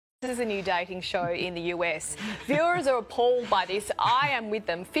This is a new dating show in the US. Viewers are appalled by this. I am with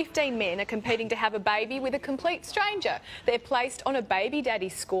them. 15 men are competing to have a baby with a complete stranger. They're placed on a baby daddy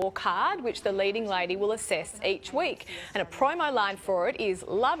scorecard, which the leading lady will assess each week. And a promo line for it is,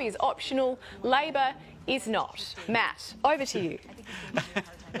 "Love is optional, labour is not." Matt, over to you.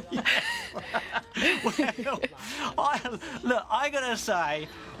 Look, I gotta say,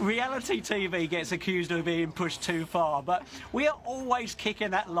 reality TV gets accused of being pushed too far, but we are always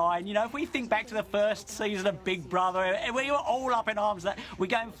kicking that line. You know, if we think back to the first season of Big Brother, we were all up in arms that we're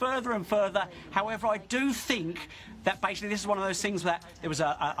going further and further. However, I do think that basically this is one of those things that there was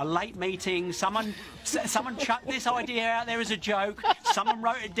a late meeting, someone chucked this idea out there as a joke, someone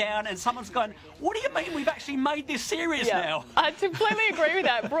wrote it down, and someone's gone, "What do you mean we've actually made this serious now?" I completely agree with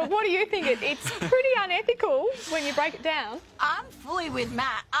that. Brooke, what do you think? It's pretty unethical when you break it down. I'm fully with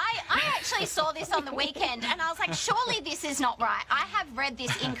Matt. I actually saw this on the weekend and I was like, surely this is not right. I have read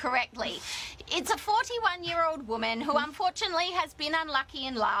this incorrectly. It's a 41-year-old woman who unfortunately has been unlucky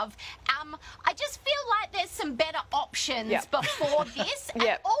in love. I just feel like there's some better options before this.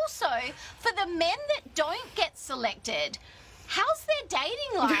 And also, for the men that don't get selected, how's their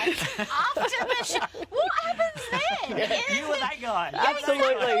dating life after the show? What happens then? You were that guy.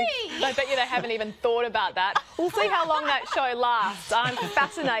 Absolutely. I bet you they haven't even thought about that. We'll see how long that show lasts. I'm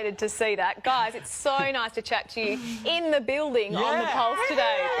fascinated to see that. Guys, it's so nice to chat to you in the building on the Pulse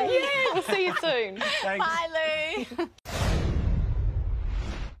today. Yeah. We'll see you soon. Thanks. Bye, Lou.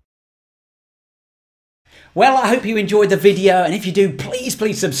 Well, I hope you enjoyed the video, and if you do, please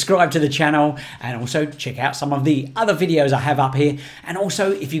subscribe to the channel, and also check out some of the other videos I have up here. And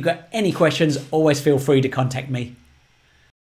also, if you've got any questions, always feel free to contact me.